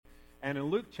And in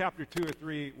Luke chapter 2 or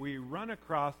 3, we run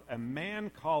across a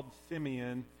man called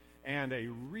Simeon and a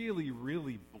really,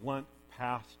 really blunt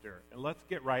pastor. And let's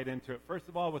get right into it. First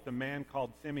of all, with a man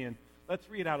called Simeon, let's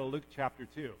read out of Luke chapter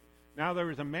 2. Now there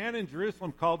was a man in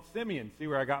Jerusalem called Simeon. See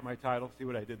where I got my title? See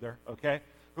what I did there? Okay?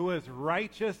 Who was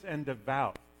righteous and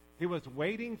devout. He was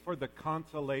waiting for the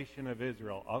consolation of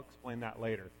Israel. I'll explain that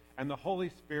later. And the Holy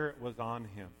Spirit was on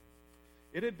him.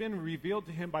 It had been revealed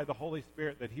to him by the Holy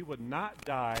Spirit that he would not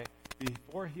die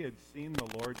before he had seen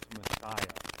the Lord's Messiah.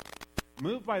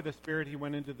 Moved by the Spirit, he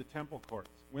went into the temple courts.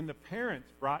 When the parents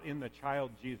brought in the child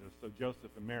Jesus, so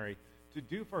Joseph and Mary, to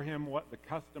do for him what the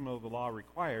custom of the law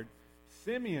required,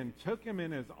 Simeon took him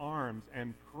in his arms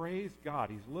and praised God.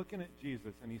 He's looking at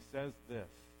Jesus and he says this,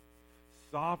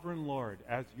 "Sovereign Lord,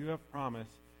 as you have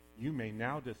promised, you may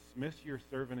now dismiss your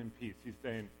servant in peace." He's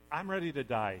saying, I'm ready to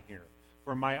die here.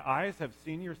 For my eyes have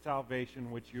seen your salvation,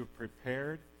 which you have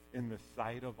prepared in the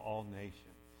sight of all nations.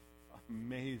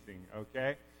 Amazing,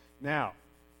 okay? Now,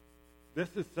 this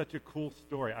is such a cool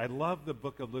story. I love the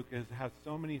book of Luke. It has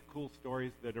so many cool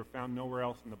stories that are found nowhere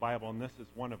else in the Bible, and this is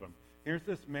one of them. Here's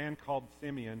this man called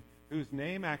Simeon, whose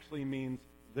name actually means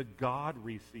the God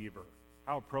receiver.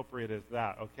 How appropriate is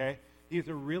that, okay? He's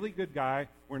a really good guy.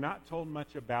 We're not told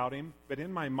much about him, but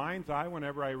in my mind's eye,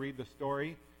 whenever I read the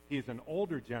story, he's an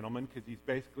older gentleman because he's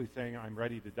basically saying, I'm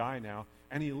ready to die now,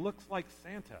 and he looks like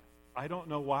Santa. I don't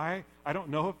know why. I don't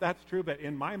know if that's true, but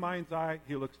in my mind's eye,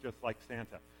 he looks just like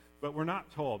Santa. But we're not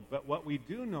told. But what we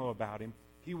do know about him,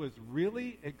 he was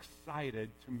really excited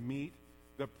to meet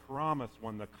the promised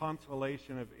one, the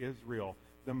consolation of Israel,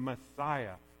 the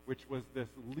Messiah, which was this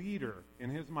leader, in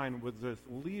his mind was this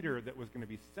leader that was going to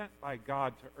be sent by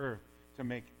God to earth to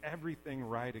make everything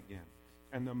right again.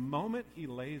 And the moment he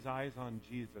lays eyes on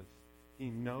Jesus, he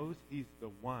knows he's the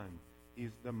one.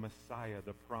 He's the Messiah,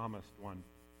 the promised one,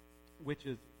 which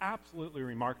is absolutely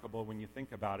remarkable when you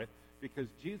think about it, because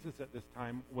Jesus at this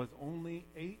time was only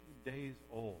 8 days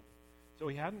old. So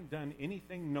he hadn't done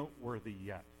anything noteworthy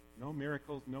yet. No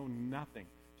miracles, no nothing.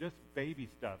 Just baby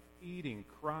stuff, eating,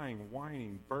 crying,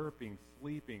 whining, burping,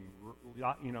 sleeping,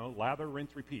 lather,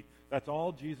 rinse, repeat. That's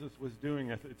all Jesus was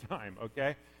doing at the time,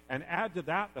 okay? And add to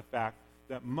that the fact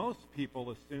that most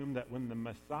people assumed that when the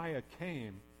Messiah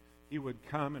came, he would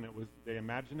come, and they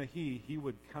imagine he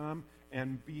would come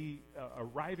and be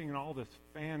arriving in all this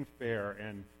fanfare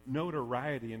and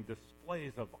notoriety and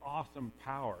displays of awesome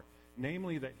power.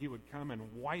 Namely, that he would come and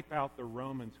wipe out the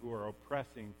Romans who are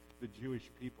oppressing the Jewish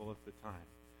people at the time.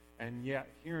 And yet,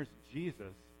 here's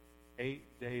Jesus, 8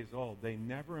 days old. They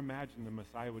never imagined the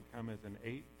Messiah would come as an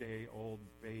 8-day-old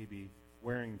baby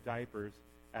wearing diapers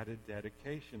at a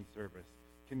dedication service.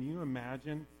 Can you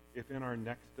imagine if in our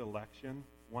next election,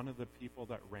 one of the people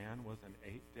that ran was an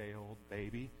 8-day-old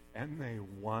baby, and they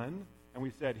won? And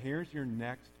we said, here's your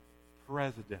next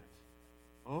president.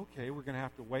 Okay, we're going to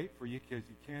have to wait for you because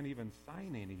you can't even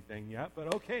sign anything yet,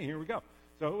 but okay, here we go.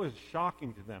 So it was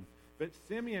shocking to them. But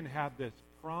Simeon had this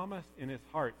promise in his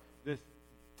heart, this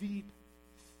deep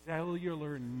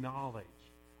cellular knowledge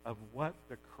of what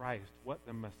the Christ, what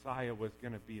the Messiah was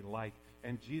going to be like.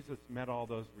 And Jesus met all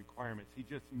those requirements. He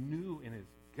just knew in his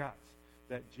guts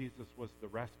that Jesus was the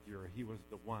rescuer. He was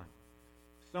the one.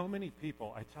 So many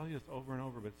people, I tell you this over and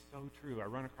over, but it's so true. I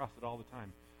run across it all the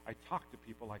time. I talk to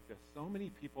people like this. So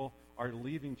many people are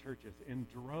leaving churches in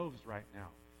droves right now.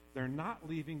 They're not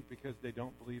leaving because they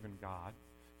don't believe in God.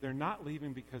 They're not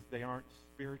leaving because they aren't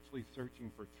spiritually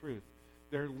searching for truth.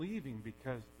 They're leaving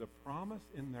because the promise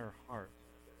in their heart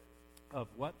of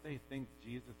what they think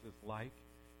Jesus is like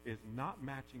is not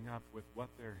matching up with what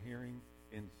they're hearing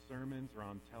in sermons or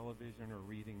on television or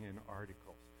reading in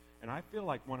articles. And I feel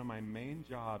like one of my main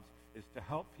jobs is to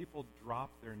help people drop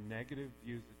their negative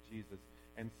views of Jesus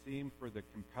and see him for the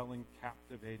compelling,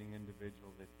 captivating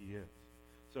individual that he is.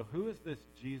 So who is this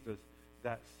Jesus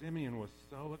that Simeon was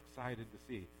so excited to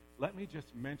see? Let me just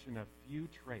mention a few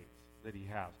traits that he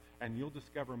has, and you'll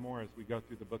discover more as we go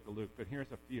through the book of Luke, but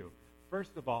here's a few.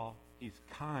 First of all, he's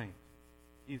kind.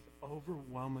 He's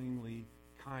overwhelmingly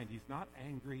kind. He's not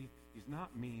angry. He's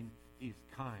not mean. He's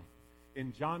kind.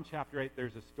 In John chapter 8,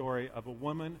 there's a story of a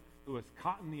woman who was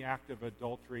caught in the act of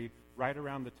adultery right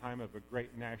around the time of a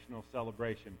great national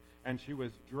celebration. And she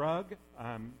was drugged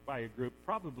by a group,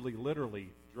 probably literally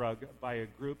drugged by a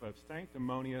group of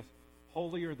sanctimonious,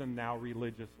 holier-than-thou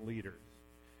religious leaders.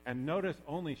 And notice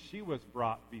only she was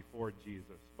brought before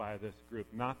Jesus by this group,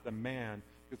 not the man,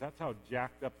 because that's how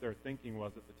jacked up their thinking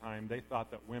was at the time. They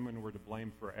thought that women were to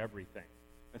blame for everything.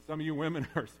 And some of you women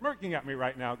are smirking at me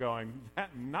right now going,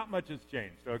 not much has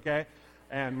changed, okay?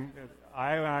 And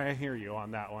I hear you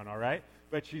on that one, all right?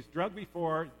 But she's drugged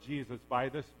before Jesus by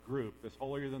this group, this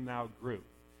holier-than-thou group.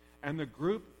 And the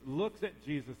group looks at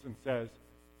Jesus and says,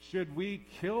 should we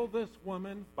kill this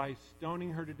woman by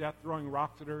stoning her to death, throwing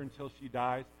rocks at her until she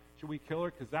dies? Should we kill her?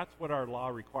 Because that's what our law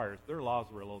requires. Their laws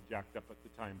were a little jacked up at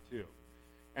the time, too.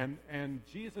 And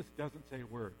Jesus doesn't say a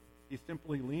word. He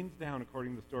simply leans down,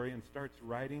 according to the story, and starts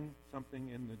writing something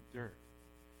in the dirt.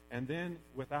 And then,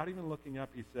 without even looking up,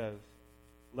 he says,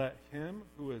 let him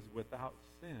who is without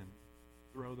sin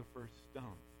throw the first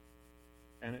stone.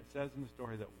 And it says in the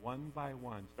story that one by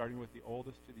one, starting with the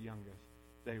oldest to the youngest,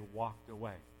 they walked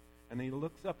away. And then he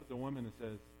looks up at the woman and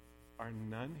says, are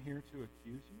none here to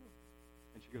accuse you?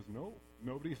 And she goes, no,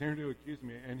 nobody's here to accuse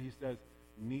me. And he says,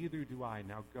 neither do I.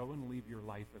 Now go and leave your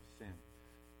life of sin.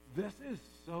 This is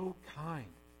so kind.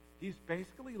 He's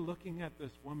basically looking at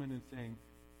this woman and saying,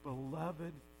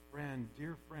 beloved friend,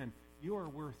 dear friend, you are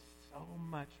worth so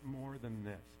much more than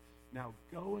this. Now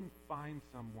go and find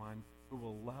someone who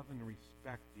will love and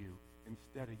respect you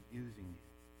instead of using you.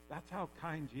 That's how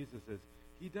kind Jesus is.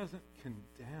 He doesn't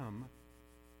condemn.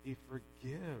 He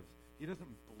forgives. He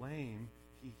doesn't blame.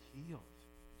 He heals.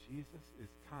 Jesus is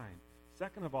kind.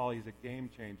 Second of all, he's a game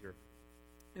changer.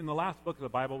 In the last book of the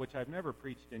Bible, which I've never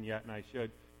preached in yet, and I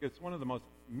should, it's one of the most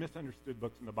misunderstood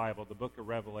books in the Bible, the book of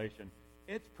Revelation.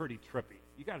 It's pretty trippy.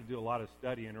 You got to do a lot of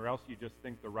studying, or else you just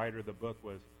think the writer of the book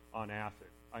was on acid.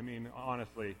 I mean,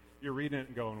 honestly, you're reading it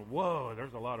and going, whoa,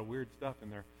 there's a lot of weird stuff in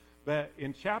there. But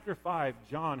in chapter 5,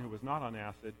 John, who was not on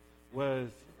acid,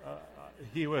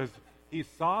 he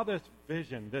saw this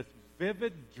vision, this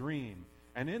vivid dream.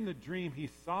 And in the dream, he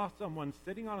saw someone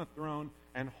sitting on a throne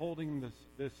and holding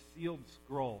this sealed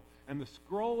scroll. And the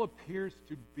scroll appears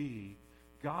to be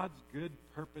God's good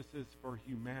purposes for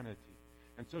humanity.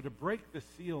 And so to break the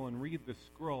seal and read the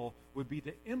scroll would be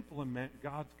to implement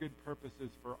God's good purposes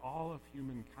for all of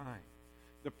humankind.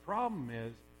 The problem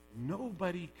is,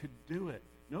 nobody could do it.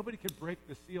 Nobody could break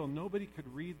the seal. Nobody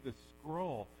could read the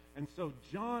scroll. And so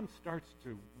John starts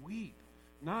to weep,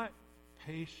 not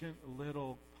patient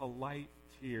little polite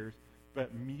tears,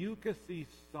 but mucusy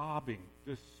sobbing.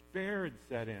 Despair had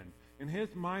set in. In his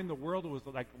mind, the world was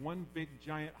like one big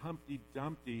giant Humpty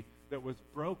Dumpty that was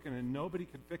broken, and nobody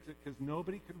could fix it because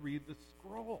nobody could read the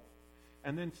scroll.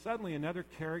 And then suddenly another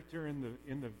character in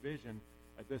the vision,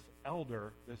 this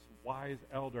elder, this wise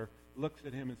elder, looks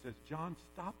at him and says, John,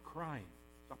 stop crying.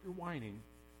 Stop your whining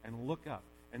and look up.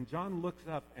 And John looks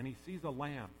up and he sees a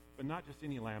lamb, but not just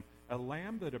any lamb, a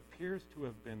lamb that appears to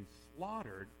have been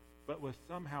slaughtered but was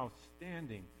somehow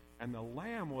standing. And the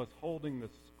lamb was holding the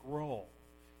scroll.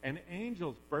 And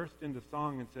angels burst into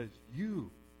song and says, you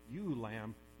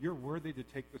lamb, you're worthy to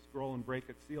take the scroll and break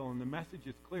its seal. And the message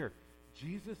is clear.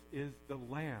 Jesus is the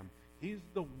lamb. He's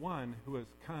the one who has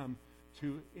come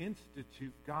to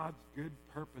institute God's good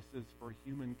purposes for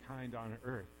humankind on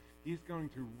earth. He's going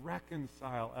to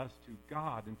reconcile us to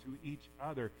God and to each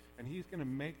other, and he's going to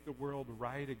make the world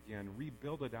right again,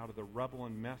 rebuild it out of the rubble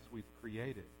and mess we've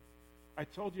created. I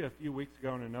told you a few weeks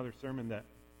ago in another sermon that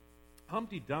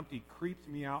Humpty Dumpty creeps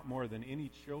me out more than any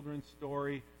children's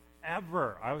story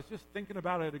ever. I was just thinking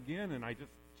about it again, and I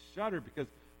just shuddered because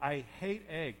I hate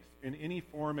eggs in any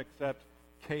form except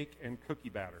cake and cookie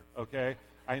batter, okay?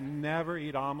 I never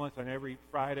eat omelets. I never eat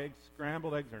fried eggs.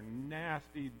 Scrambled eggs are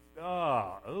nasty.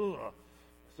 Ugh.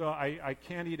 So I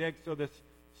can't eat eggs. So this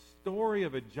story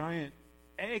of a giant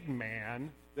Eggman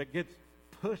that gets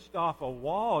pushed off a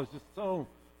wall is just so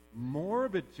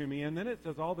morbid to me. And then it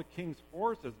says all the king's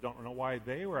horses, don't know why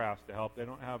they were asked to help. They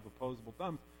don't have opposable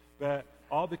thumbs. But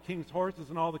all the king's horses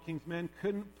and all the king's men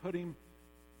couldn't put him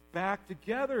back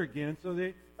together again. So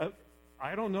they...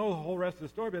 I don't know the whole rest of the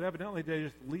story, but evidently they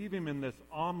just leave him in this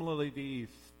omelette-y,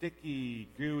 sticky,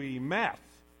 gooey mess.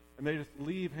 And they just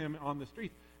leave him on the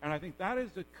streets. And I think that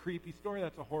is a creepy story.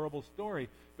 That's a horrible story.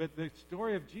 But the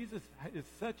story of Jesus is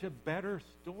such a better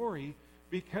story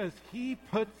because he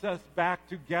puts us back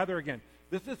together again.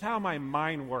 This is how my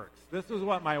mind works. This is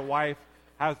what my wife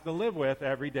has to live with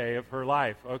every day of her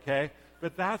life, okay?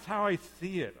 But that's how I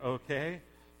see it, okay?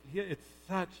 It's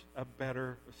such a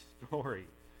better story.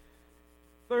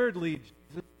 Thirdly,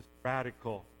 Jesus is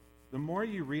radical. The more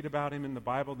you read about him in the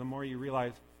Bible, the more you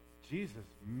realize Jesus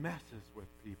messes with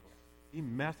people. He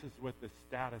messes with the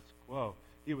status quo.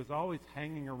 He was always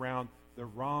hanging around the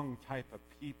wrong type of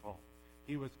people.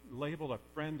 He was labeled a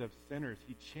friend of sinners.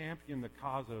 He championed the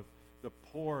cause of the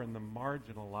poor and the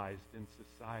marginalized in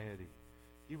society.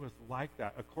 He was like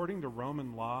that. According to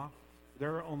Roman law,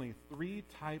 there are only 3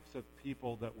 types of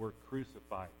people that were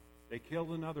crucified. They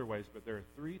killed in other ways, but there are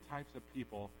 3 types of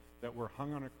people that were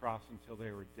hung on a cross until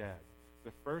they were dead.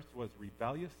 The first was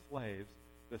rebellious slaves.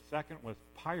 The second was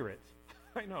pirates.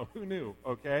 I know, who knew,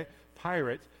 okay?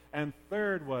 Pirates. And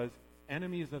third was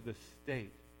enemies of the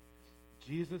state.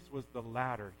 Jesus was the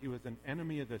latter. He was an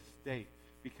enemy of the state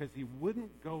because he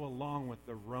wouldn't go along with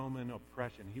the Roman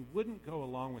oppression. He wouldn't go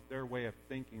along with their way of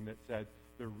thinking that said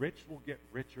the rich will get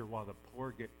richer while the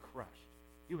poor get crushed.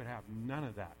 He would have none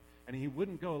of that. And he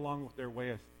wouldn't go along with their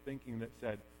way of thinking that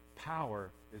said power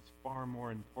is far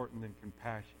more important than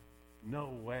compassion. No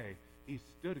way. He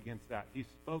stood against that. He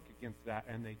spoke against that,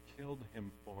 and they killed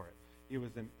him for it. He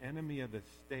was an enemy of the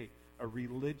state, a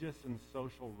religious and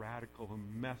social radical who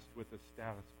messed with the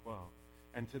status quo.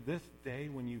 And to this day,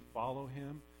 when you follow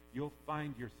him, you'll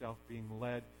find yourself being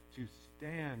led to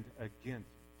stand against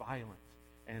violence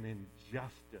and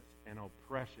injustice and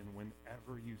oppression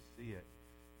whenever you see it.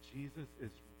 Jesus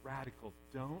is radical.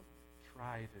 Don't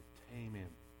try to tame him.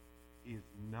 He is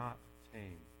not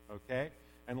tame, okay?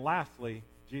 And lastly,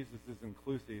 Jesus is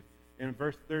inclusive. In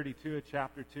verse 32 of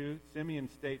chapter 2, Simeon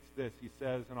states this. He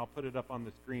says, and I'll put it up on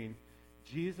the screen,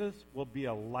 Jesus will be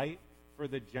a light for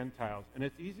the Gentiles. And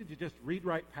it's easy to just read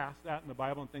right past that in the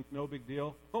Bible and think, no big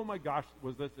deal. Oh my gosh,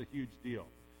 was this a huge deal?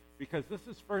 Because this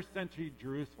is first century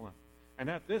Jerusalem. And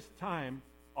at this time,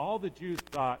 all the Jews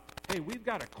thought, hey, we've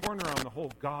got a corner on the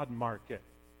whole God market.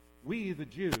 We, the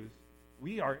Jews,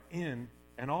 we are in,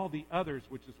 and all the others,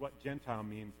 which is what Gentile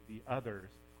means, the others,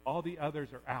 all the others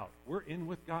are out. We're in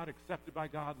with God, accepted by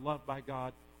God, loved by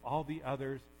God. All the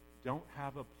others don't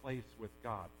have a place with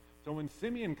God. So when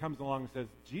Simeon comes along and says,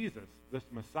 Jesus, this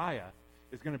Messiah,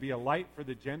 is going to be a light for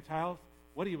the Gentiles,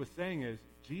 what he was saying is,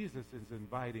 Jesus is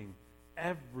inviting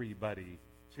everybody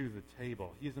to the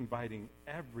table. He's inviting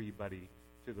everybody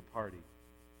to the party.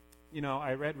 You know,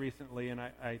 I read recently, and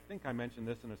I think I mentioned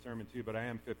this in a sermon too, but I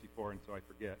am 54 and so I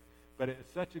forget. But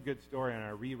it's such a good story, and I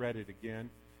reread it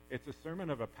again. It's a sermon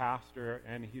of a pastor,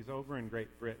 and he's over in Great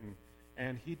Britain,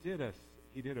 and he did a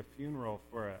funeral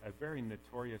for a very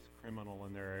notorious criminal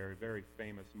in their area, very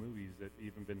famous movies that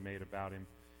even been made about him.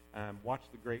 Watch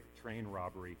The Great Train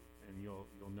Robbery, and you'll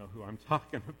know who I'm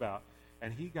talking about.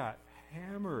 And he got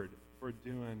hammered for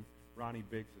doing Ronnie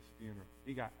Biggs' funeral.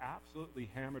 He got absolutely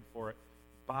hammered for it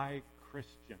by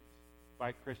Christians.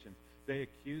 They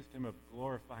accused him of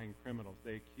glorifying criminals.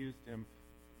 They accused him,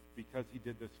 because he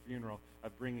did this funeral,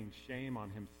 of bringing shame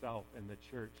on himself and the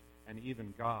church and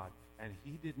even God. And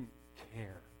he didn't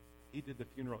care. He did the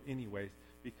funeral anyways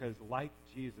because, like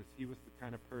Jesus, he was the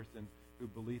kind of person who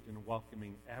believed in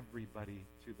welcoming everybody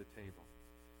to the table.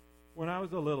 When I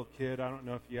was a little kid, I don't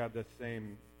know if you had the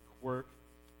same quirk,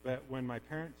 but when my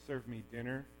parents served me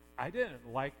dinner, I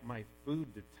didn't like my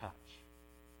food to touch.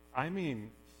 I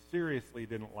mean, seriously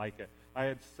didn't like it.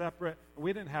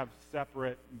 We didn't have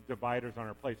separate dividers on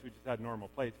our plates. We just had normal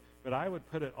plates. But I would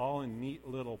put it all in neat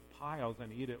little piles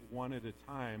and eat it one at a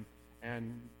time,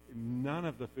 and none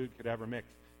of the food could ever mix.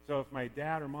 So if my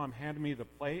dad or mom handed me the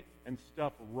plate and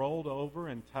stuff rolled over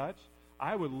and touched,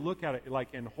 I would look at it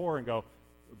like in horror and go,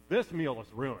 this meal is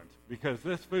ruined because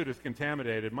this food is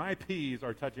contaminated. My peas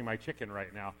are touching my chicken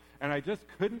right now. And I just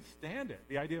couldn't stand it,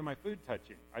 the idea of my food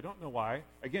touching. I don't know why.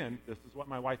 Again, this is what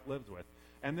my wife lives with.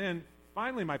 And then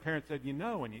finally my parents said, you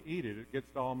know, when you eat it, it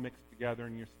gets all mixed together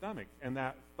in your stomach. And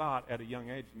that thought at a young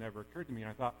age never occurred to me.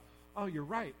 I thought, oh, you're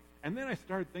right. And then I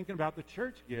started thinking about the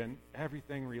church again.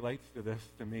 Everything relates to this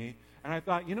to me. And I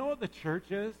thought, you know what the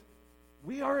church is?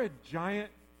 We are a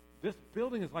giant, this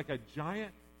building is like a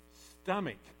giant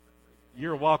stomach.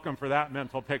 You're welcome for that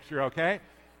mental picture, okay?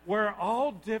 Where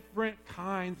all different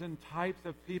kinds and types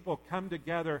of people come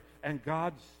together and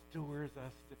God stirs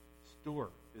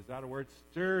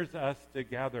us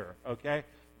together, okay?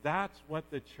 That's what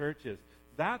the church is.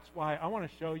 That's why I want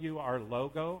to show you our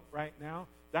logo right now.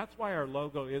 That's why our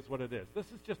logo is what it is. This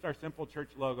is just our simple church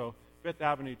logo, Fifth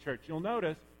Avenue Church. You'll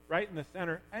notice right in the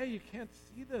center, hey, you can't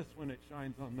see this when it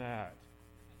shines on that.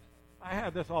 I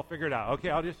had this all figured out. Okay,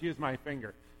 I'll just use my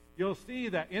finger. You'll see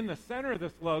that in the center of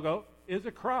this logo is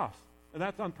a cross, and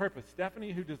that's on purpose.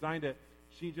 Stephanie, who designed it,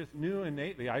 she just knew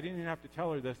innately, I didn't even have to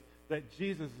tell her this, that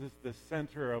Jesus is the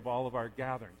center of all of our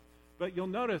gatherings. But you'll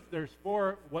notice there's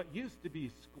 4 what used to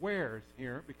be squares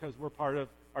here, because we're part of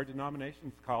our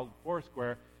denomination's called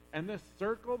Foursquare, and this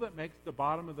circle that makes the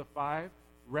bottom of the 5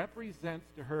 represents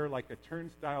to her like a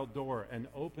turnstile door, an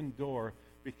open door,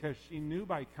 because she knew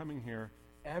by coming here,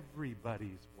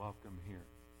 everybody's welcome here.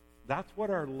 That's what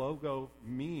our logo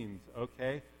means,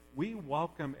 okay? We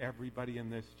welcome everybody in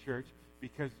this church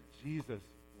because Jesus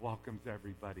welcomes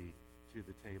everybody to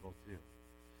the table too.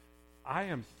 I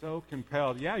am so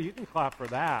compelled. Yeah, you can clap for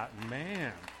that.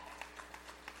 Man.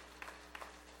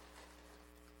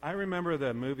 I remember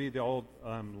the movie, the old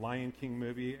Lion King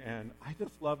movie, and I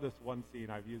just love this one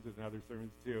scene. I've used it in other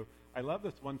sermons too. I love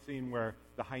this one scene where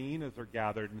the hyenas are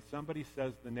gathered and somebody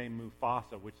says the name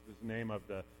Mufasa, which is the name of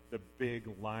the big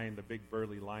lion, the big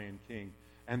burly lion king.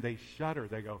 And they shudder.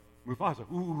 They go,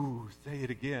 Mufasa, ooh, say it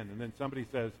again. And then somebody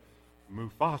says,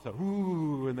 Mufasa,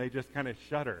 ooh, and they just kind of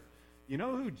shudder. You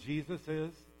know who Jesus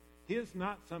is? He is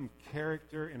not some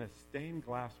character in a stained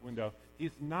glass window.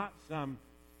 He's not some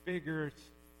figure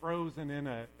frozen in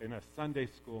a Sunday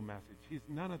school message. He's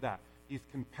none of that. He's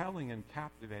compelling and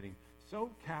captivating. So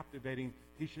captivating,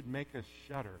 he should make us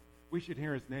shudder. We should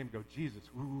hear his name go, Jesus,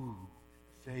 ooh,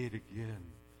 say it again.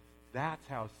 That's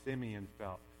how Simeon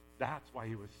felt. That's why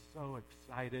he was so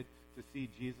excited to see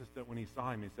Jesus, that when he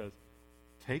saw him, he says,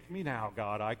 take me now,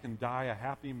 God. I can die a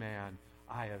happy man.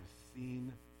 I have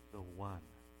seen the one.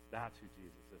 That's who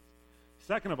Jesus is.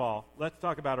 Second of all, let's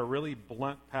talk about a really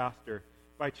blunt pastor.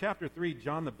 By chapter 3,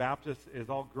 John the Baptist is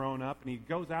all grown up, and he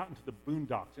goes out into the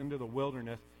boondocks, into the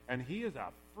wilderness, and he is a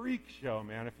freak show,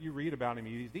 man. If you read about him,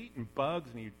 he's eating bugs,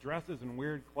 and he dresses in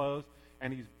weird clothes,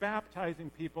 and he's baptizing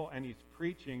people, and he's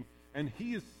preaching, and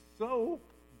he is so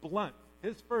blunt.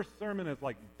 His first sermon is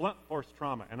like blunt force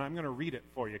trauma, and I'm going to read it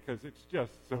for you because it's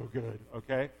just so good,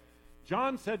 okay?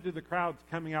 John said to the crowds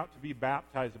coming out to be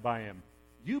baptized by him,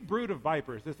 you brood of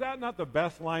vipers, is that not the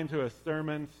best line to a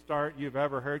sermon start you've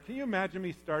ever heard? Can you imagine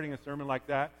me starting a sermon like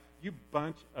that? You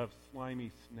bunch of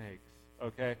slimy snakes,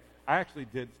 okay? I actually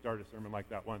did start a sermon like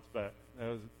that once, but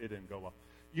it didn't go well.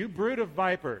 You brood of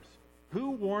vipers,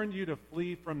 who warned you to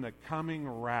flee from the coming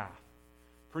wrath?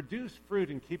 Produce fruit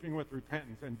in keeping with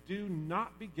repentance, and do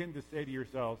not begin to say to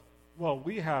yourselves, well,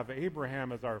 we have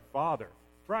Abraham as our father.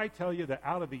 For I tell you that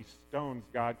out of these stones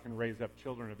God can raise up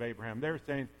children of Abraham. They're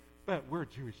saying, but we're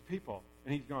Jewish people.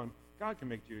 And he's going, God can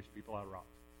make Jewish people out of rocks.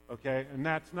 Okay? And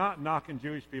that's not knocking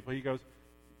Jewish people. He goes,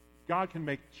 God can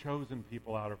make chosen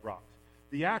people out of rocks.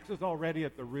 The axe is already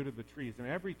at the root of the trees, and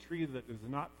every tree that does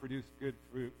not produce good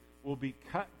fruit will be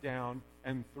cut down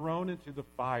and thrown into the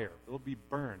fire. It will be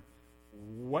burned.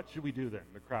 What should we do then?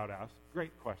 The crowd asked.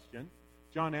 Great question.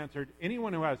 John answered,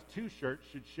 anyone who has 2 shirts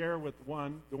should share with the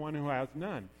one who has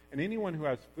none, and anyone who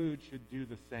has food should do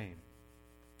the same.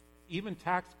 Even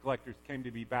tax collectors came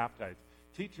to be baptized.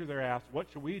 Teacher, they asked, what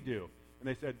should we do? And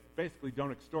they said, basically,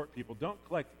 don't extort people. Don't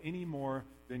collect any more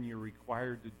than you're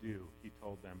required to do, he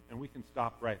told them. And we can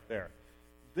stop right there.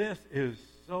 This is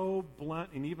so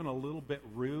blunt and even a little bit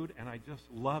rude, and I just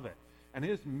love it. And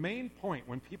his main point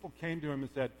when people came to him and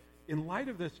said, in light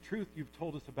of this truth you've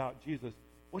told us about Jesus,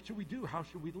 what should we do? How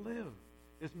should we live?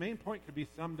 His main point could be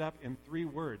summed up in 3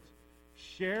 words.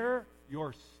 Share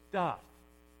your stuff.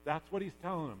 That's what he's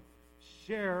telling them.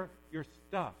 Share your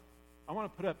stuff. I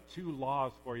want to put up 2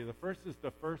 laws for you. The first is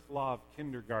the first law of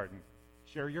kindergarten.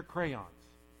 Share your crayons.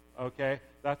 Okay?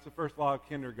 That's the first law of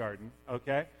kindergarten.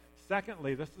 Okay?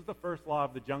 Secondly, this is the first law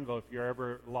of the jungle if you're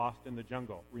ever lost in the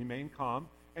jungle. Remain calm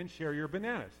and share your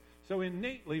bananas. So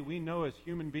innately, we know as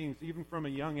human beings, even from a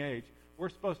young age, we're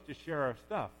supposed to share our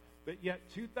stuff. But yet,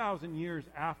 2,000 years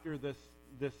after this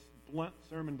blunt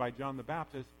sermon by John the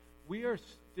Baptist, we are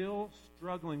still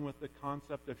struggling with the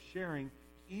concept of sharing,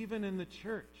 even in the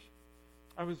church.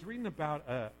 I was reading about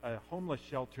a homeless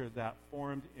shelter that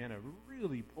formed in a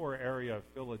really poor area of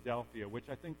Philadelphia, which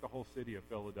I think the whole city of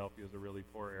Philadelphia is a really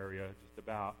poor area, just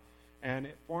about. And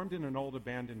it formed in an old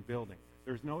abandoned building.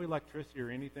 There's no electricity or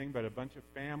anything, but a bunch of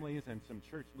families and some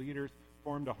church leaders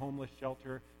formed a homeless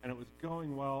shelter, and it was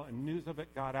going well, and news of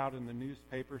it got out in the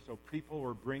newspaper, so people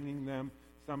were bringing them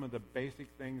some of the basic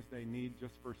things they need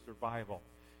just for survival.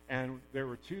 And there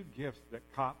were 2 gifts that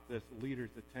caught this leader's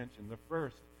attention. The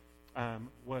first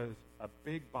was a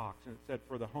big box, and it said,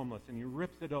 for the homeless, and he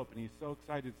rips it open. He's so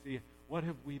excited to see, what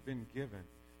have we been given?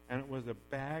 And it was a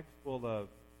bag full of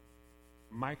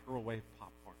microwave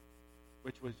popcorn,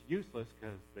 which was useless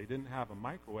because they didn't have a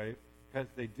microwave, because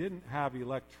they didn't have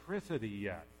electricity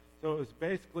yet. So it was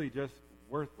basically just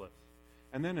worthless.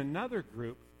 And then another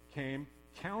group came,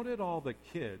 counted all the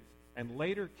kids, and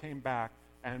later came back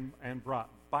and brought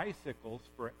bicycles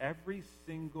for every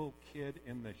single kid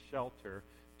in the shelter,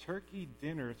 turkey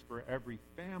dinners for every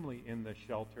family in the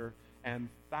shelter, and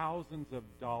thousands of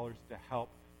dollars to help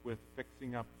with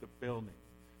fixing up the building.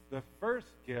 The first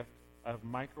gift of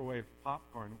microwave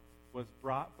popcorn was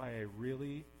brought by a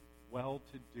really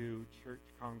well-to-do church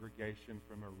congregation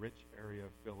from a rich area of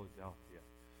Philadelphia.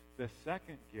 The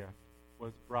second gift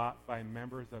was brought by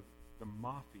members of the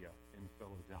mafia in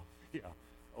Philadelphia,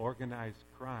 organized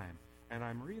crime. And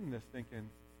I'm reading this thinking,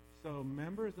 so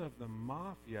members of the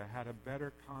mafia had a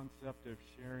better concept of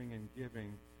sharing and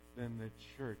giving than the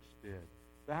church did.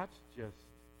 That's just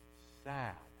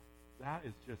sad. That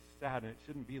is just sad, and it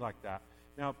shouldn't be like that.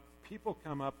 Now, people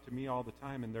come up to me all the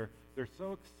time, and they're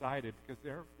so excited because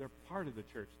they're part of the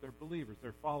church. They're believers.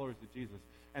 They're followers of Jesus.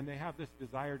 And they have this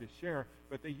desire to share,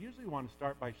 but they usually want to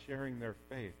start by sharing their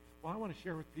faith. Well, I want to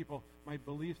share with people my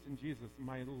beliefs in Jesus,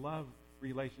 my love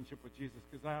relationship with Jesus,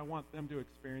 because I want them to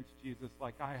experience Jesus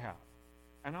like I have.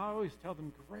 And I always tell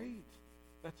them, great.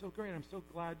 That's so great. I'm so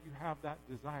glad you have that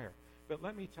desire. But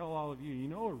let me tell all of you, you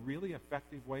know a really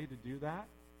effective way to do that?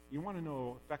 You want to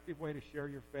know an effective way to share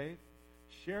your faith?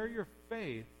 Share your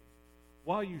faith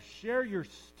while you share your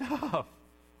stuff.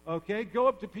 Okay? Go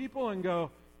up to people and go,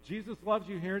 Jesus loves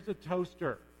you. Here's a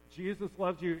toaster. Jesus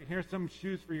loves you. Here's some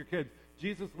shoes for your kids.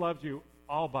 Jesus loves you.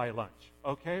 I'll buy lunch.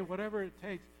 Okay? Whatever it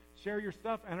takes. Share your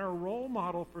stuff. And our role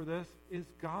model for this is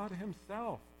God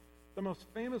himself. The most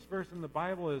famous verse in the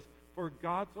Bible is, for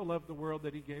God so loved the world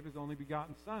that he gave his only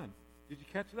begotten Son. Did you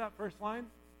catch that first line?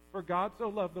 For God so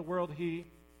loved the world, he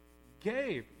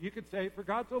gave. You could say, for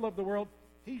God so loved the world,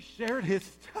 he shared his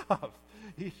stuff.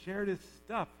 He shared his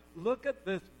stuff. Look at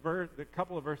this verse, a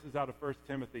couple of verses out of 1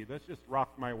 Timothy. This just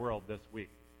rocked my world this week.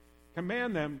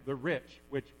 Command them, the rich,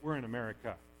 which we're in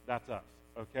America. That's us,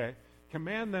 okay?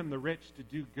 Command them, the rich, to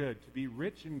do good, to be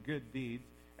rich in good deeds,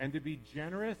 and to be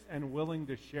generous and willing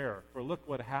to share. For look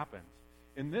what happens.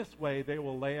 In this way, they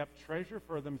will lay up treasure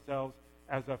for themselves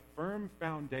as a firm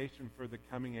foundation for the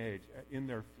coming age in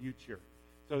their future,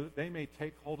 so that they may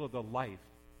take hold of the life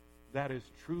that is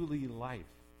truly life.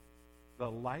 The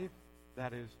life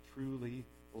that is truly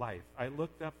life. I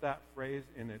looked up that phrase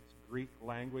in its Greek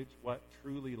language, what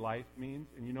truly life means,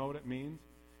 and you know what it means?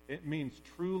 It means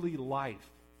truly life.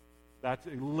 That's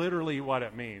literally what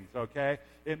it means, okay?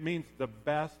 It means the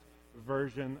best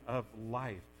version of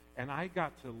life. And I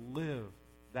got to live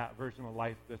that version of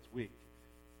life this week.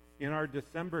 In our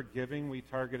December giving, we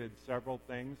targeted several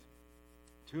things.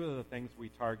 Two of the things we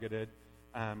targeted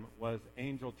was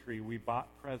Angel Tree. We bought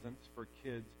presents for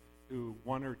kids who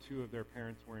one or two of their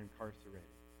parents were incarcerated.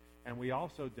 And we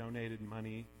also donated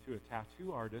money to a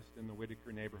tattoo artist in the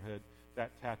Whitaker neighborhood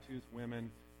that tattoos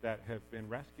women that have been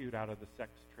rescued out of the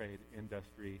sex trade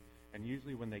industry. And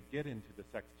usually when they get into the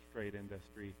sex trade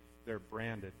industry, they're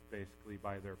branded basically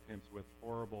by their pimps with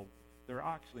horrible, they're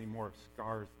actually more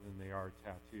scars than they are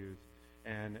tattoos.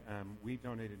 And we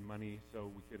donated money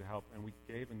so we could help, and we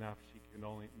gave enough. She could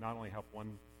not only help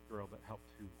one girl, but help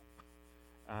two.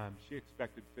 She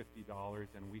expected $50,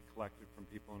 and we collected from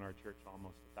people in our church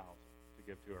almost $1,000 to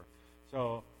give to her.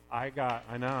 So I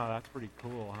know, that's pretty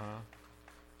cool, huh?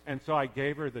 And so I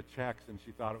gave her the checks, and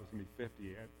she thought it was going to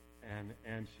be $50.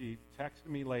 And she texted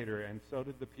me later, and so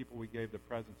did the people we gave the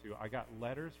presents to. I got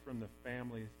letters from the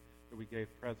families that we gave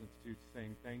presents to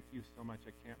saying, thank you so much.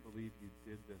 I can't believe you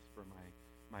did this for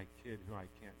my kid who I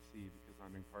can't see because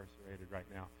I'm incarcerated right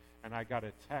now. And I got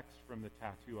a text from the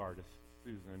tattoo artist,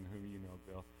 Susan, who you know,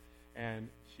 Bill. And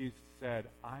she said,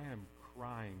 I am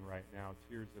crying right now,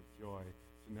 tears of joy,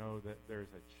 to know that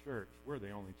there's a church. We're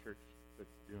the only church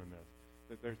that's doing this.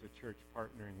 That there's a church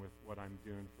partnering with what I'm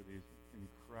doing for these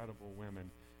incredible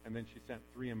women. And then she sent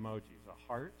 3 emojis, a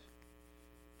heart,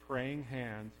 praying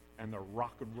hands, and the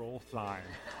rock and roll sign.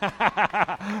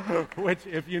 Which,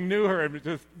 if you knew her, it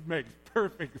just makes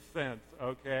perfect sense,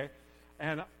 okay?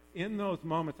 And in those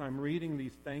moments, I'm reading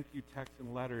these thank you texts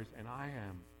and letters, and I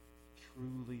am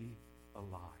truly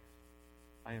alive.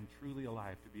 I am truly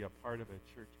alive to be a part of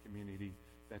a church community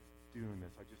that's doing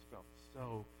this. I just felt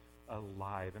so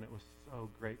alive, and it was so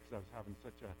great because I was having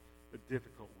such a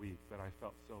difficult week, but I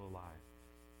felt so alive.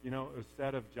 You know, it was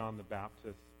said of John the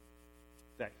Baptist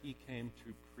that he came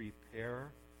to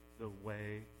prepare the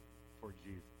way for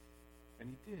Jesus. And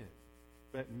he did.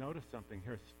 But notice something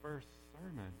here. His first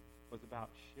sermon was about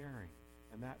sharing.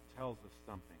 And that tells us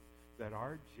something. That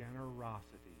our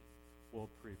generosity will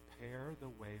prepare the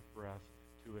way for us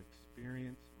to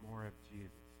experience more of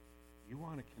Jesus. You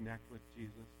want to connect with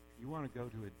Jesus? You want to go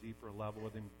to a deeper level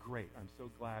with him? Great. I'm so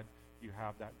glad you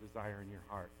have that desire in your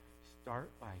heart.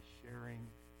 Start by sharing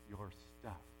your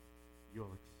stuff. You'll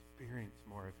experience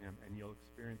more of him, and you'll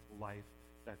experience life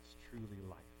that's truly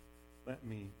life. Let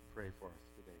me pray for us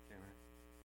today, can I?